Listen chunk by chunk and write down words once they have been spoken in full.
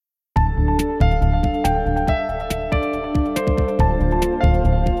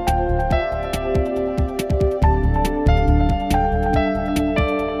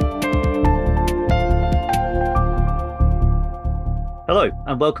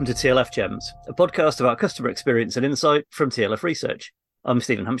and welcome to TLF Gems, a podcast about customer experience and insight from TLF Research. I'm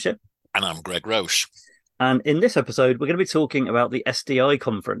Stephen Hampshire. And I'm Greg Roche. And in this episode, we're going to be talking about the SDI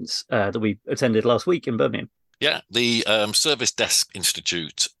Conference that we attended last week in Birmingham. Yeah, the Service Desk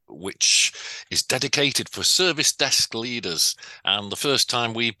Institute, which is dedicated for service desk leaders. And the first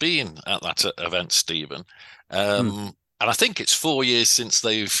time we've been at that event, Stephen. And I think it's 4 years since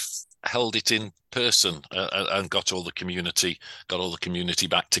they've held it in person and got all the community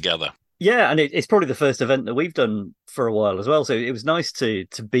back together. Yeah, and it's probably the first event that we've done for a while as well. So it was nice to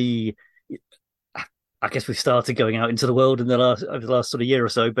be. I guess we've started going out into the world over the last sort of year or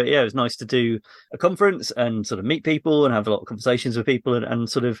so. But yeah, it was nice to do a conference and sort of meet people and have a lot of conversations with people and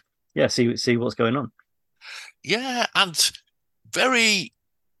sort of see what's going on. Yeah, and very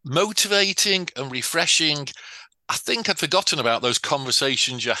motivating and refreshing. I think I'd forgotten about those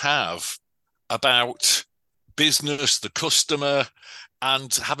conversations you have about business, the customer,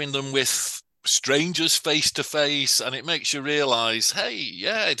 and having them with strangers face to face, and it makes you realize, hey,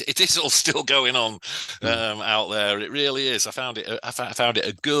 yeah, it is all still going on out there. It really is. I found it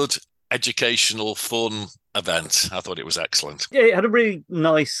a good, educational, fun event. I thought it was excellent. Yeah, it had a really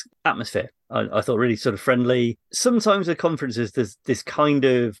nice atmosphere. I thought really sort of friendly. Sometimes at conferences, there's this kind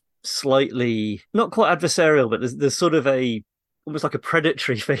of slightly not quite adversarial, but there's sort of almost like a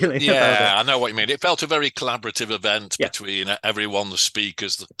predatory feeling. Yeah, I know what you mean. It felt a very collaborative event between everyone, the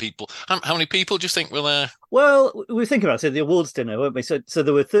speakers, the people. How many people do you think were there? Well, we were thinking about it, the awards dinner, weren't we? So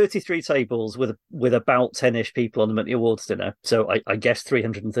there were 33 tables with about 10-ish people on them at the awards dinner. So I guess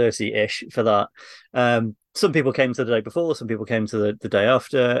 330-ish for that. Some people came to the day before, some people came to the day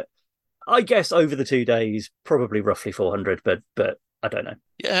after. I guess over the 2 days, probably roughly 400, but I don't know.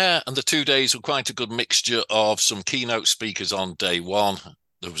 Yeah, and the 2 days were quite a good mixture of some keynote speakers on day one.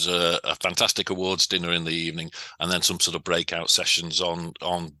 There was a fantastic awards dinner in the evening, and then some sort of breakout sessions on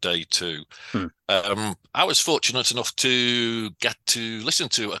day two. I was fortunate enough to get to listen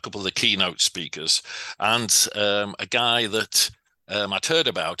to a couple of the keynote speakers, and a guy that I'd heard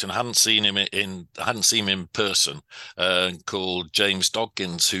about and I hadn't seen him in person, called James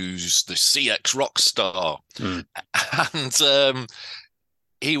Dodkins, who's the CX rock star. And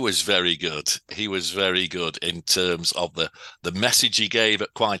he was very good. He was very good in terms of the message he gave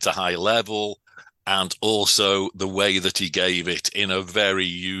at quite a high level, and also the way that he gave it in a very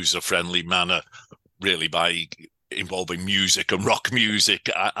user-friendly manner, really, by involving music and rock music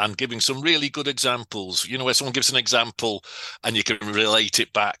and giving some really good examples. You know, where someone gives an example and you can relate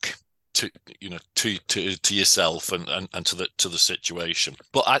it back to yourself and to the situation.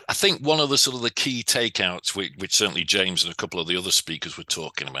 But I think one of the sort of the key takeouts, which certainly James and a couple of the other speakers were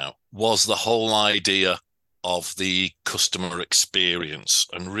talking about, was the whole idea of the customer experience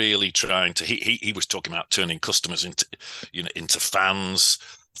and really trying to. He was talking about turning customers into fans.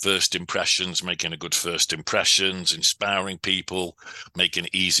 First impressions, making a good first impressions, inspiring people, making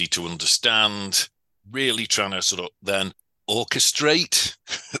it easy to understand, really trying to sort of then orchestrate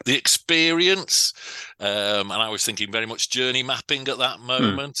the experience. And I was thinking very much journey mapping at that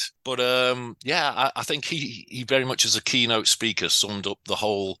moment. But I think he very much as a keynote speaker summed up the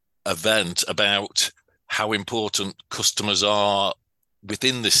whole event about how important customers are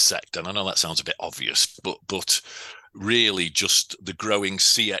within this sector. And I know that sounds a bit obvious, but really just the growing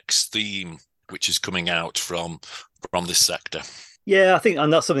CX theme, which is coming out from this sector. Yeah, I think,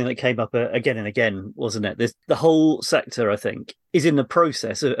 and that's something that came up again and again, wasn't it? The whole sector, I think, is in the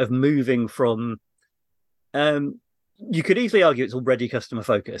process of moving from. You could easily argue it's already customer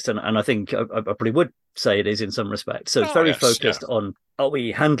focused, and I think I probably would say it is in some respects. So it's very focused on: are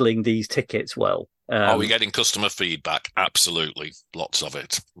we handling these tickets well? Are we getting customer feedback? Absolutely, lots of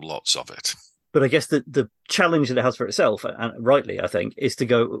it. But I guess the challenge that it has for itself, and rightly, I think, is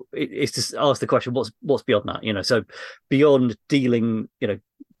to ask the question, what's beyond that? So beyond dealing,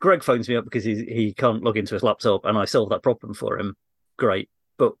 Greg phones me up because he can't log into his laptop and I solve that problem for him. Great.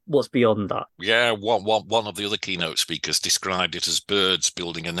 But what's beyond that? Yeah, one of the other keynote speakers described it as birds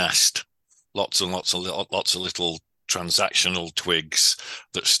building a nest. Lots and lots of little transactional twigs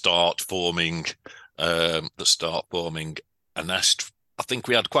that start forming a nest. I think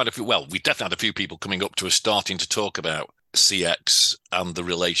we had quite a few. Well, we definitely had a few people coming up to us starting to talk about CX and the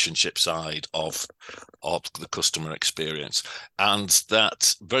relationship side of the customer experience, and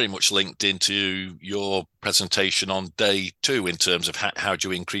that very much linked into your presentation on day two in terms of how do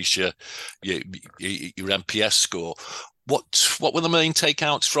you increase your NPS score. What were the main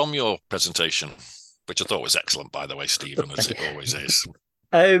takeouts from your presentation, which I thought was excellent, by the way, Stephen, as it always is.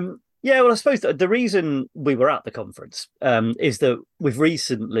 Yeah, well, I suppose the reason we were at the conference is that we've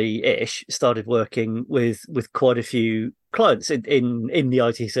recently-ish started working with quite a few clients in the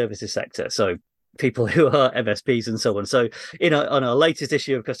IT services sector. So people who are MSPs and so on. So on our latest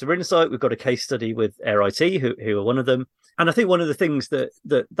issue of Customer Insight, we've got a case study with Air IT, who are one of them. And I think one of the things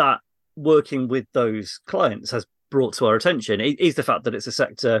that working with those clients has brought to our attention is the fact that it's a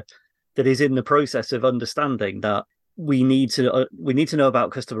sector that is in the process of understanding that we need to know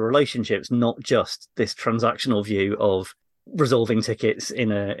about customer relationships, not just this transactional view of resolving tickets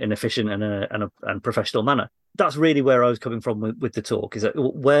in an efficient and professional manner. That's really where I was coming from with the talk. Is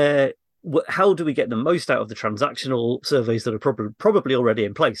that how do we get the most out of the transactional surveys that are probably already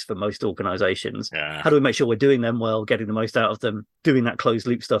in place for most organizations? Yeah. How do we make sure we're doing them well, getting the most out of them, doing that closed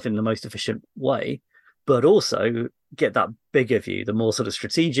loop stuff in the most efficient way, but also get that bigger view, the more sort of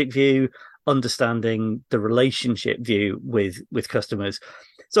strategic view, understanding the relationship view with customers.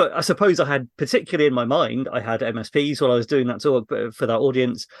 So I suppose I had, particularly in my mind, I had MSPs while I was doing that talk for that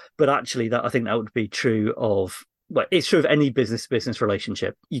audience, but actually I think that would be true of, well, it's true of any business-to-business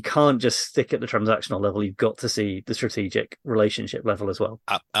relationship. You can't just stick at the transactional level. You've got to see the strategic relationship level as well.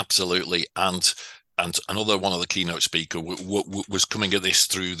 Absolutely. And another one of the keynote speaker was coming at this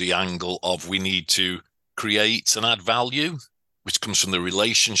through the angle of we need to create and add value, which comes from the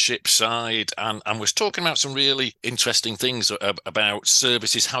relationship side, and was talking about some really interesting things about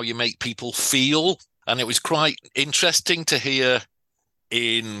services, how you make people feel. And it was quite interesting to hear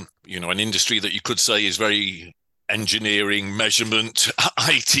in, an industry that you could say is very engineering, measurement,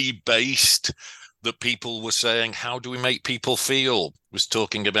 IT based, that people were saying, how do we make people feel? Was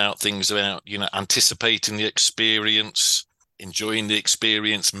talking about things about, anticipating the experience, enjoying the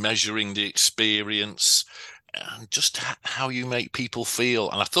experience, measuring the experience, and just how you make people feel.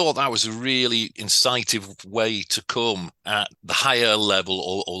 And I thought that was a really insightful way to come at the higher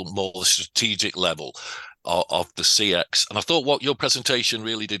level or more the strategic level of the CX. And I thought what your presentation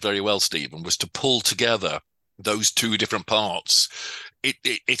really did very well, Stephen, was to pull together those two different parts.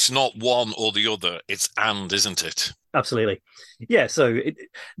 It's not one or the other, it's and, isn't it? Absolutely. Yeah. So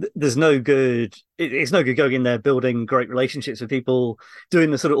there's no good. It's no good going in there building great relationships with people,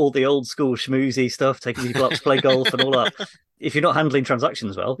 doing the sort of all the old school schmoozy stuff, taking people up to play golf and all that. If you're not handling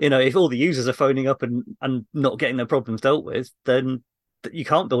transactions well, if all the users are phoning up and not getting their problems dealt with, then you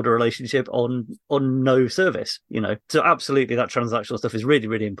can't build a relationship on no service. So absolutely, that transactional stuff is really,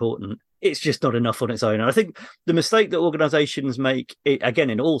 really important. It's just not enough on its own. And I think the mistake that organizations make, again,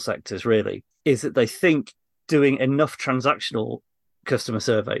 in all sectors really, is that they think doing enough transactional customer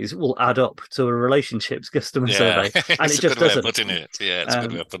surveys will add up to a relationships customer survey, and it just doesn't. It's a good way of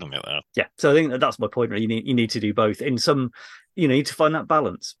putting it. Yeah, so I think that's my point. Really, you need to do both. In some, you need to find that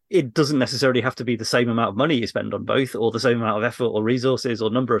balance. It doesn't necessarily have to be the same amount of money you spend on both, or the same amount of effort or resources or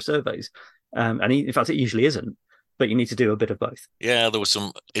number of surveys. And in fact, it usually isn't. But you need to do a bit of both. Yeah, there were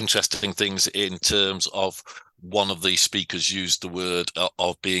some interesting things in terms of one of the speakers used the word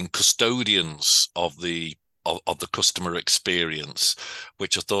of being custodians of the customer experience,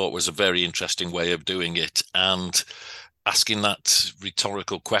 which I thought was a very interesting way of doing it, and asking that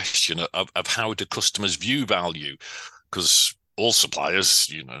rhetorical question of how do customers view value? Because all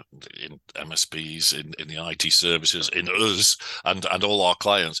suppliers, in MSPs, in the IT services, in us, and all our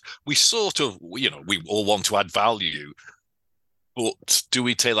clients, we sort of, we all want to add value. But do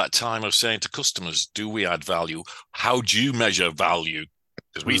we take that time of saying to customers, do we add value? How do you measure value?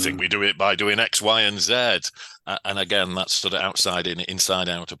 Because we think we do it by doing X, Y, and Z. And again, that's sort of outside in, inside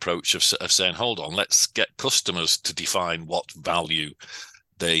out approach of saying, hold on, let's get customers to define what value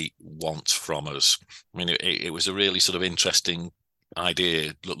they want from us. I mean, it was a really sort of interesting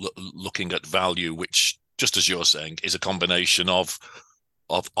idea, looking at value, which, just as you're saying, is a combination of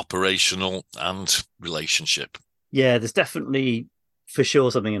operational and relationship. Yeah, there's definitely for sure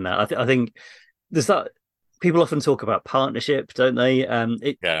something in that. I think there's that. People often talk about partnership, don't they?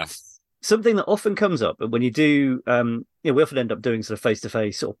 Yeah. Something that often comes up when you do, we often end up doing sort of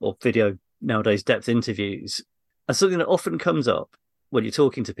face-to-face or video nowadays depth interviews. And something that often comes up when you're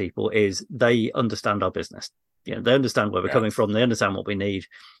talking to people is they understand our business. They understand where we're coming from. They understand what we need.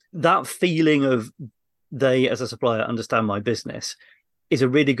 That feeling of they, as a supplier, understand my business is a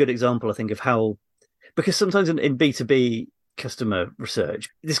really good example, I think, of how, because sometimes in B2B customer research,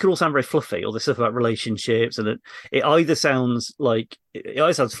 this could all sound very fluffy, all this stuff about relationships, and it either sounds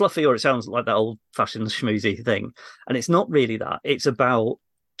fluffy or it sounds like that old-fashioned schmoozy thing, and it's not really that. It's about,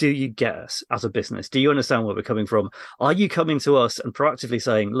 do you get us as a business? Do you understand where we're coming from? Are you coming to us and proactively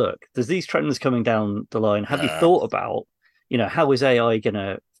saying, look, there's these trends coming down the line, have you thought about how is AI going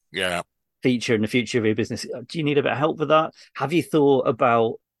to feature in the future of your business? Do you need a bit of help with that? Have you thought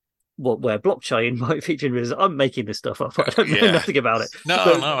about where blockchain might feature in business. I'm making this stuff up. I don't know Yeah. nothing about it. No,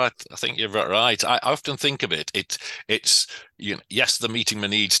 But no, I think you're right. I often think of it. It's yes, they're meeting my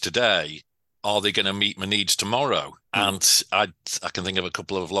needs today. Are they going to meet my needs tomorrow? mm, And I can think of a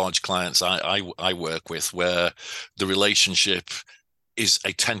couple of large clients I work with where the relationship is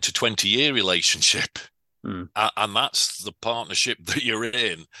a 10 to 20 year relationship. mm, And that's the partnership that you're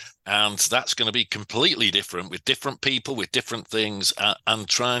in. And that's going to be completely different with different people, with different things, and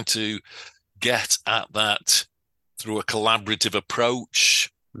trying to get at that through a collaborative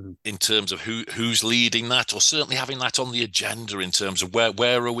approach mm, in terms of who's leading that, or certainly having that on the agenda in terms of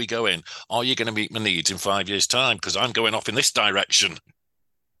where are we going? Are you going to meet my needs in 5 years' time? Because I'm going off in this direction.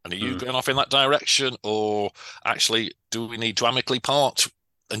 And are you mm. going off in that direction? Or actually, do we need to amicably part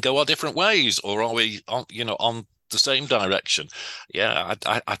and go our different ways? Or are we on the same direction? Yeah,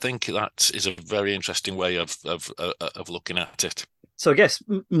 I think that is a very interesting way of looking at it. So I guess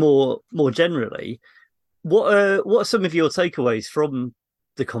more generally, what are some of your takeaways from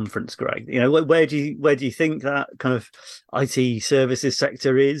the conference, Greg? Where do you think that kind of IT services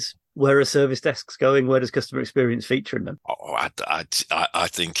sector is? Where are service desks going? Where does customer experience feature in them? Oh, I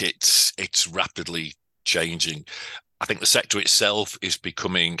think it's rapidly changing. I think the sector itself is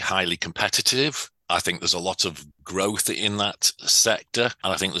becoming highly competitive. I think there's a lot of growth in that sector.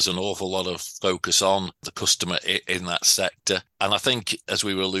 And I think there's an awful lot of focus on the customer in that sector. And I think, as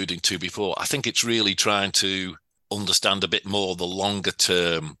we were alluding to before, I think it's really trying to understand a bit more the longer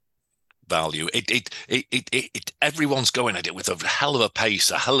term value. Everyone's going at it with a hell of a pace,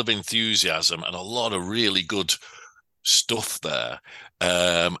 a hell of enthusiasm, and a lot of really good stuff there.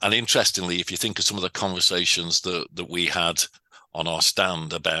 And interestingly, if you think of some of the conversations that we had on our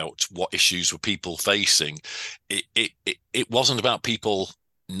stand about what issues were people facing, it wasn't about people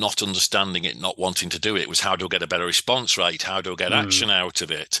not understanding it, not wanting to do it. It was, how do I get a better response rate? How do I get action out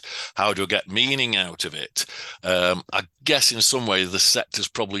of it? How do I get meaning out of it? I guess in some way the sector's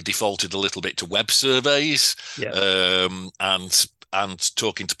probably defaulted a little bit to web surveys, Yeah. And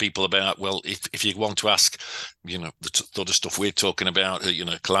talking to people about, well, if you want to ask, the sort of stuff we're talking about,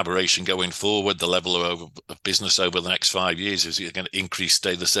 collaboration going forward, the level of business over the next 5 years, is it going to increase,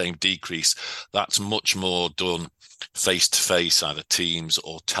 stay the same, decrease? That's much more done face to face, either Teams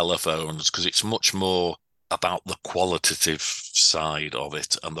or telephones, because it's much more about the qualitative side of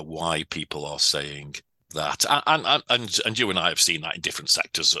it and the why people are saying that. And you and I have seen that in different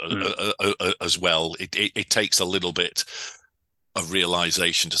sectors as well. It takes a little bit of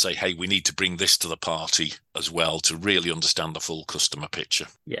realization to say, hey, we need to bring this to the party as well to really understand the full customer picture.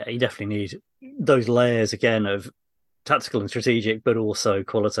 Yeah, you definitely need those layers again of tactical and strategic, but also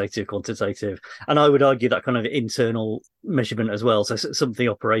qualitative, quantitative, and I would argue that kind of internal measurement as well. So something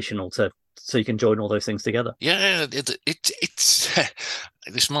operational so you can join all those things together. Yeah, it's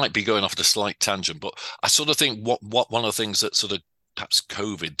this might be going off at a slight tangent, but I sort of think what one of the things that sort of perhaps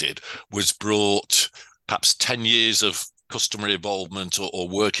COVID did was brought perhaps 10 years of customer involvement or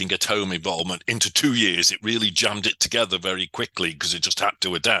working at home involvement into 2 years. It really jammed it together very quickly because it just had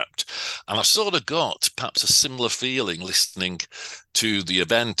to adapt. And I sort of got perhaps a similar feeling listening to the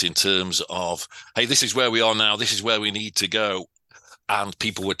event in terms of, hey, this is where we are now. This is where we need to go. And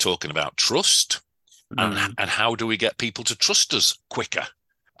people were talking about trust and how do we get people to trust us quicker?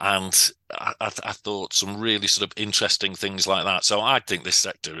 And I thought some really sort of interesting things like that. So I think this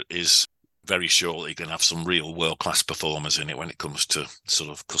sector is very shortly going to have some real world-class performers in it when it comes to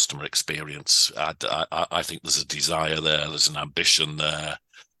sort of customer experience. I think there's a desire there, there's an ambition there,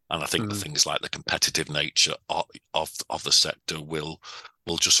 and I think the things like the competitive nature of the sector will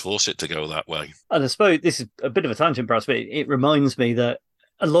just force it to go that way. And I suppose this is a bit of a tangent, perhaps, but it reminds me that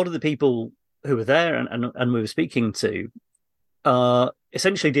a lot of the people who were there and we were speaking to are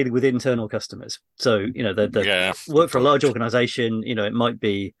essentially dealing with internal customers. So, they work for a large organization. It might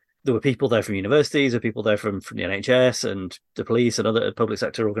be there were people there from universities or people there from the NHS and the police and other public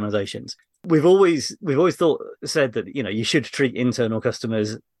sector organizations. We've always said that, you should treat internal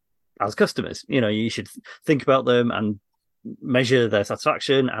customers as customers. You should think about them and measure their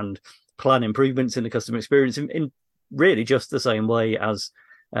satisfaction and plan improvements in the customer experience in really just the same way as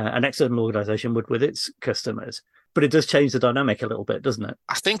an external organization would with its customers. But it does change the dynamic a little bit, doesn't it?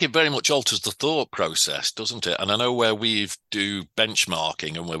 I think it very much alters the thought process, doesn't it? And I know where we do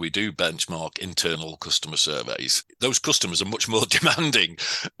benchmarking and where we do benchmark internal customer surveys, those customers are much more demanding.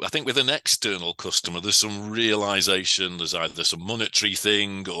 I think with an external customer, there's some realization, there's either some monetary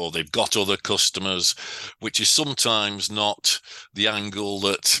thing or they've got other customers, which is sometimes not the angle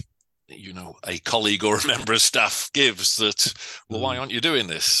that a colleague or a member of staff gives, that, well, why aren't you doing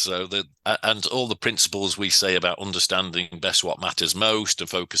this? So that, and all the principles we say about understanding best what matters most and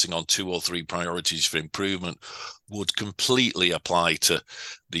focusing on 2 or 3 priorities for improvement would completely apply to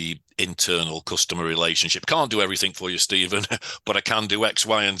the internal customer relationship. Can't do everything for you, Stephen, but I can do X,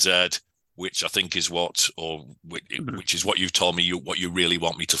 Y, and Z, which I think is which is what you've told me what you really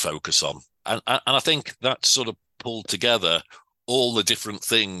want me to focus on. And I think that sort of pulled together all the different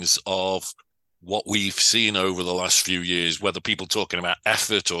things of what we've seen over the last few years, whether people talking about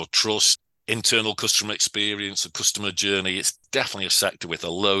effort or trust, internal customer experience, the customer journey. It's definitely a sector with a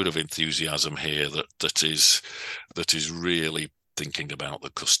load of enthusiasm here that is really thinking about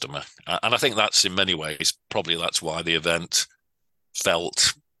the customer. And I think that's, in many ways, probably that's why the event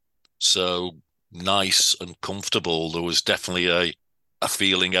felt so nice and comfortable. There was definitely a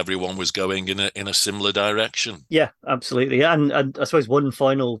feeling everyone was going in a similar direction. Yeah, absolutely. And I suppose one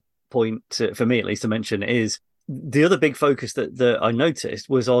final point for me, at least, to mention is the other big focus that I noticed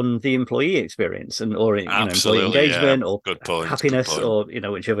was on the employee experience or employee engagement, or good point, happiness, or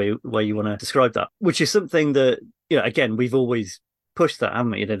whichever way you want to describe that, which is something that, again, we've always pushed that,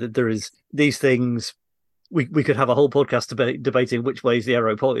 haven't we? That there is these things. We could have a whole podcast debating which way is the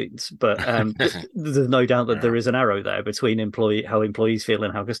arrow points, but there's no doubt that there is an arrow there between how employees feel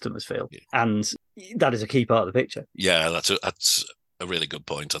and how customers feel, and that is a key part of the picture. Yeah, that's a really good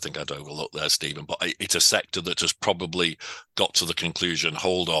point. I think I'd overlooked there, Stephen, but it's a sector that has probably got to the conclusion,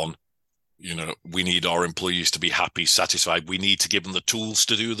 hold on, we need our employees to be happy, satisfied. We need to give them the tools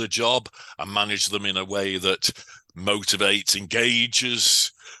to do the job and manage them in a way that motivates,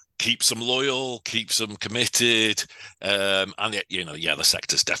 engages, keeps them loyal, keeps them committed. And the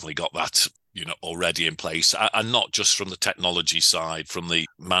sector's definitely got that, already in place. And not just from the technology side, from the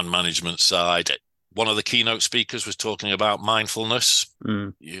man management side. One of the keynote speakers was talking about mindfulness,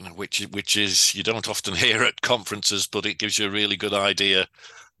 which is, you don't often hear at conferences, but it gives you a really good idea.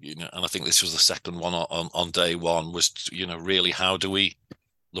 And I think this was the second one on day one, was, really, how do we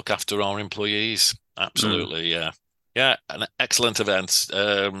look after our employees? Absolutely. Yeah, an excellent event.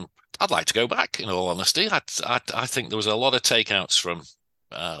 I'd like to go back, in all honesty. I think there was a lot of takeouts from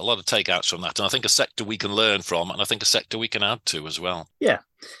that, and I think a sector we can learn from, and I think a sector we can add to as well. Yeah.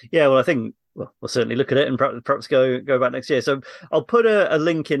 Well, I think we'll certainly look at it and perhaps go back next year. So I'll put a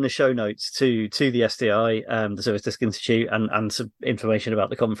link in the show notes to the SDI, the Service Desk Institute, and some information about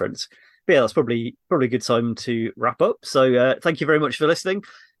the conference. But yeah, that's probably a good time to wrap up. So thank you very much for listening.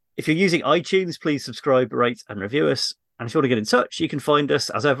 If you're using iTunes, please subscribe, rate, and review us. And if you want to get in touch, you can find us,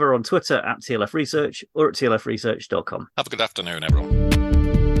 as ever, on Twitter @TLF Research or at tlfresearch.com. Have a good afternoon, everyone.